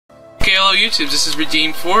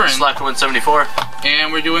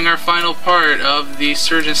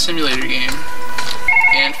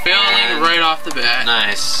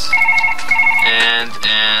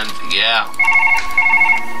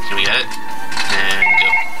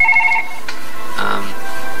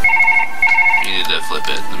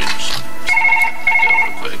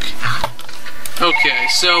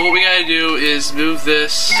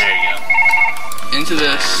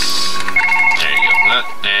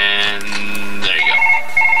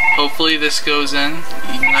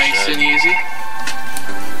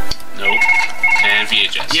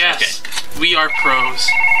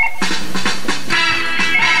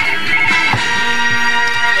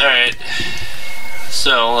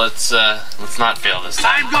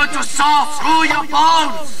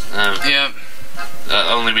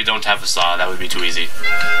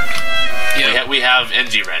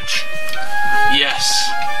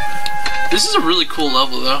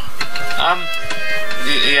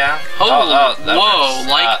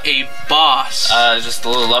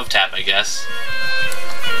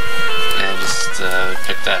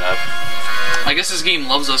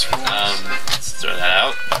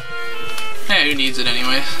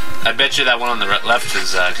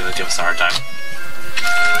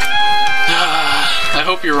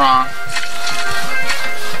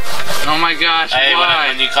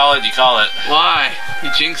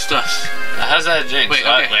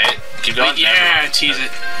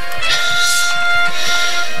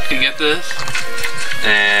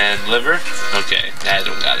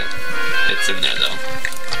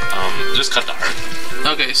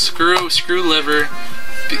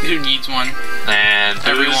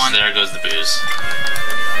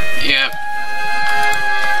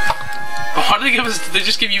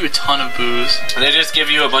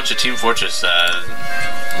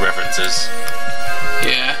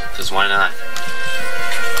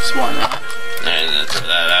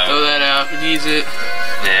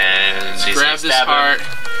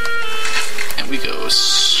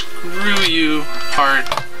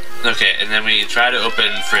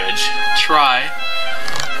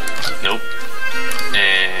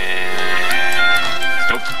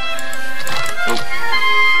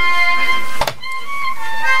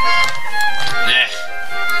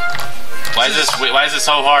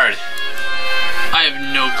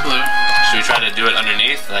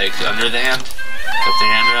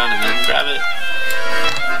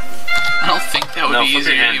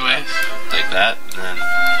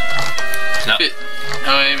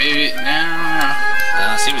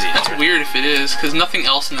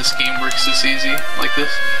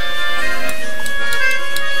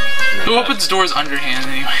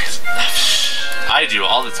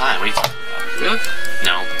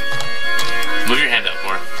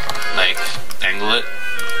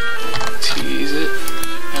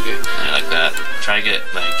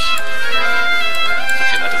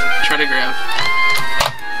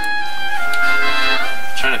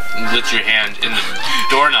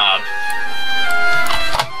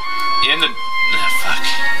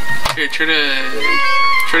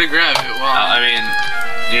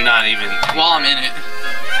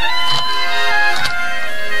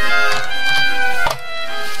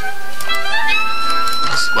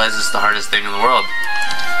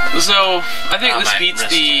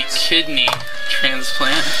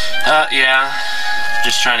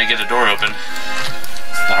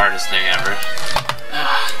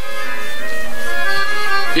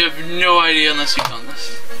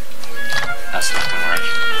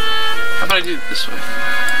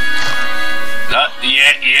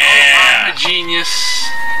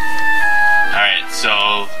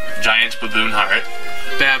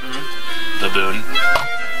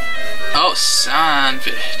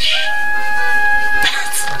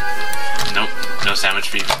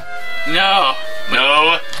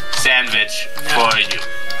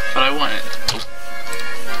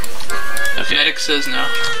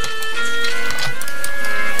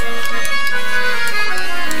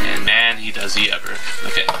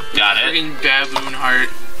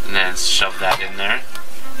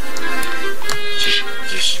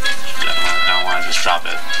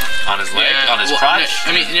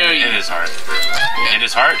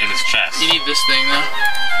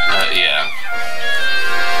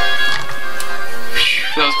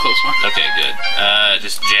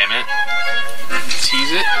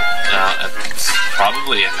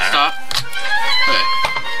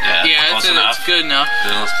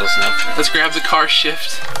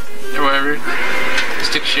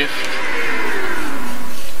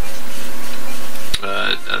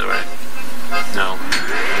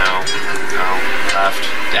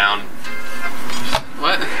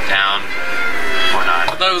Or I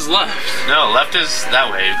not. thought it was left. No, left is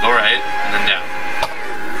that way. Go right, and then down.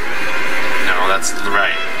 No, that's the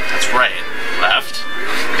right. That's right. Left.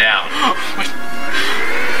 Down.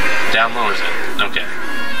 Down lowers it. Okay.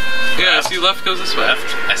 Yeah, Left. see, left goes this way.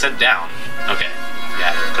 Left. I said down. Okay.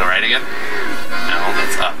 Yeah. Go right again. No,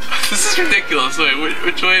 that's up. This is ridiculous. Wait,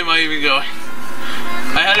 which way am I even going?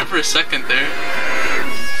 I had it for a second there.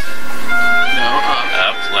 No, up.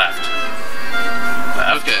 Up. Left.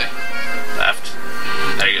 Left. Okay. Left.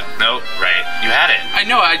 There you go. No, right. You had it. I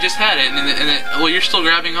know, I just had it, and it, well, you're still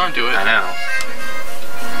grabbing onto it. I know.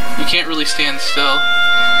 You can't really stand still.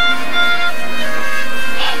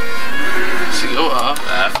 So go up.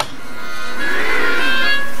 Left.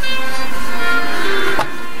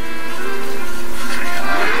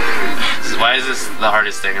 Why is this the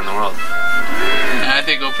hardest thing in the world? I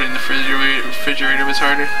think opening the refrigerator was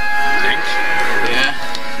harder. Think? Yeah.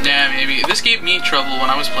 Yeah, maybe. This gave me trouble when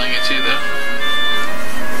I was playing it too, though.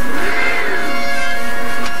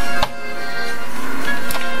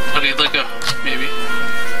 Okay, let go. Maybe.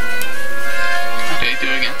 Okay, do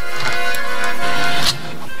it again.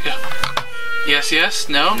 Go. Yes, yes?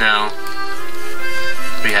 No? No.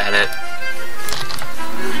 We had it.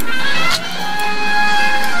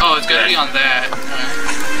 Oh, it's gotta be on that.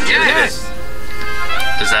 Yes!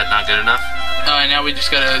 Is that not good enough? And now we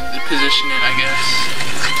just gotta position it, I guess.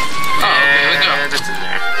 Oh, okay, let go. And it's in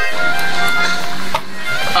there.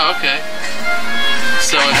 Oh, okay.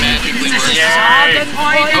 So it magically works. Yay!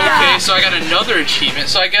 Okay, so I got another achievement.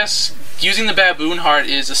 So I guess using the baboon heart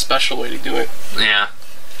is a special way to do it. Yeah.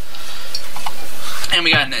 And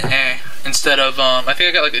we got an A instead of, I think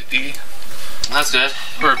I got like a D. That's good.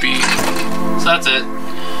 Or a B. So that's it.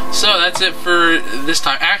 So that's it for this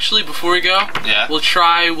time. Actually, before we go, Yeah. we'll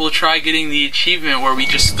try getting the achievement where we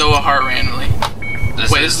just throw a heart randomly.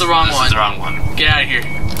 Wait, this is the wrong one. This is the wrong one. Get out of here.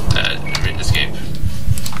 Escape.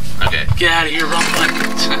 Okay. Get out of here, wrong one.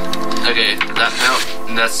 Okay. No,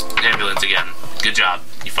 that's ambulance again. Good job.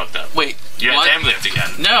 You fucked up. Wait. You're what? at ambulance again.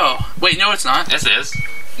 No. Wait, no, it's not. Yes, it is.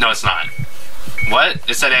 No, it's not. What?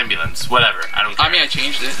 It said ambulance. Whatever. I don't care. I mean, I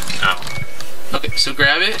changed it. No. Okay, so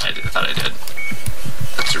grab it. I thought I did.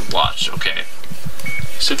 That's your watch. Okay.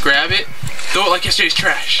 So grab it. Throw it like yesterday's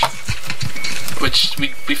trash. Which we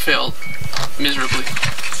failed miserably.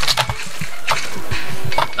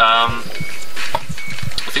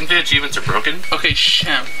 I think the achievements are broken. Okay,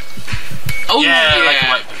 Shem. Oh Yeah, yeah. like a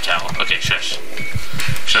white towel. Okay, shush.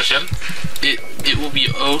 Shush him. It will be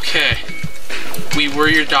okay. We were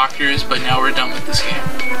your doctors, but now we're done with this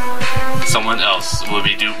game. Someone else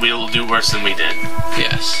will do worse than we did.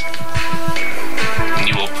 Yes. And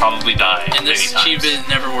you will probably die. And this many times. achievement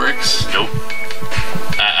never works. Nope.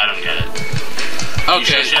 I don't get it. You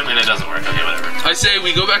Okay. shush him and it doesn't work. Okay, whatever. I say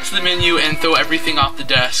we go back to the menu and throw everything off the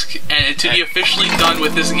desk. And to be officially done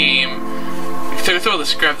with this game, throw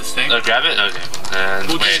this, grab this thing. Grab it? Okay. And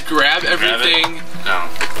We'll wait. just grab everything, No.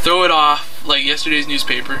 throw it off like yesterday's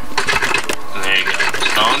newspaper. There you go.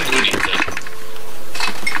 Phone? Who needs it?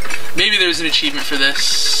 Maybe there's an achievement for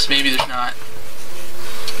this. Maybe there's not.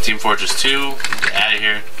 Team Fortress 2. Get out of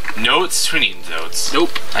here. Notes? Who needs notes?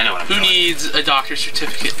 Nope. I know what I'm Who doing. needs a doctor's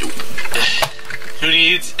certificate? Nope. Who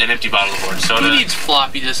needs an empty bottle of orange soda? Who needs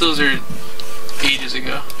floppy disks? Those are ages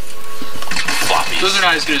ago. floppies? Those are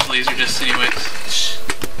not as good as laser discs anyways.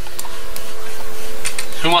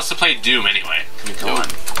 Who wants to play Doom anyway? Come Nope. on.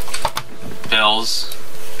 Pills.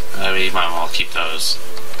 We might as well keep those.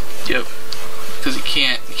 Yep. Because you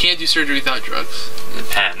can't do surgery without drugs. A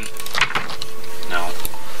pen. No.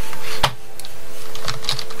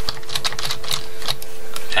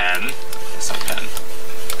 Pen. It's not pen.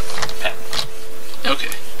 Pen. Okay.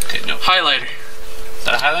 Okay, no. Highlighter. Is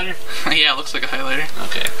that a highlighter? Yeah, it looks like a highlighter.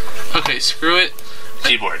 Okay. Okay, screw it.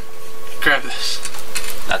 Keyboard. Grab this.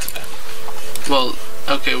 That's a pen. Well,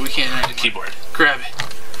 okay, we can't. Keyboard. Grab it.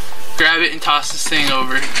 Grab it and toss this thing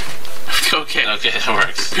over. Okay. Okay, that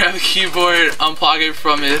works. Grab the keyboard, unplug it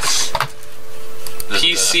from its Doesn't go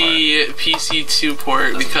that PC2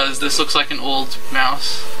 port because this looks like an old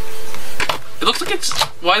mouse. It looks like it's.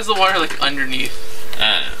 Why is the wire like underneath?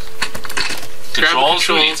 far. Controls?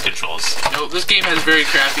 Who needs controls? No, this game has very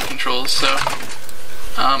crappy controls, so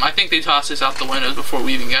I think they tossed this out the window before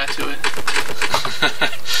we even got to it.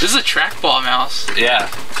 This is a trackball mouse. Yeah.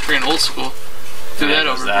 Freaking old school. Do And that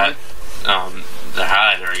there's over, that. bud. The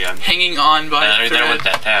highlighter again. Hanging on by a Right there thread. with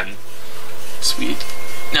that pen. Sweet.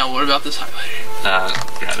 Now, what about this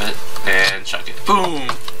highlighter? Grab it and chuck it. Boom.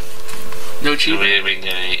 No So achievement. we can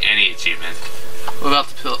get any achievement. What about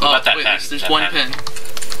the pill? about that wait, pen? there's That one pen. pen.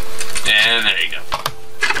 And there you go.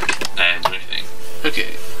 I didn't do anything.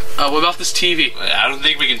 Okay. What about this TV? I don't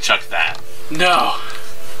think we can chuck that. No.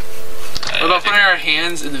 What about putting our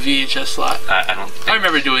hands in the VHS slot? I don't think... I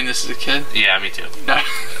remember doing this as a kid. Yeah, me too. No.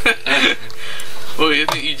 Well,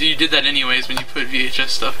 you did that anyways when you put VHS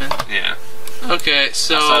stuff in. Yeah. Okay,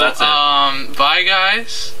 so that's it. bye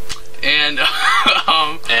guys, and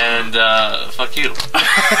fuck you.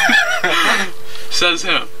 Says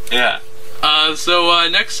him. Yeah. So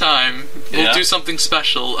next time we'll do something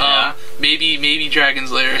special. Yeah. Maybe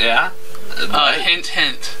Dragon's Lair. Yeah. Hint,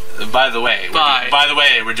 hint. By the way, Bye.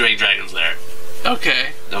 we're doing Dragon's Lair. Okay.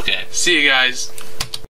 Okay. See you guys.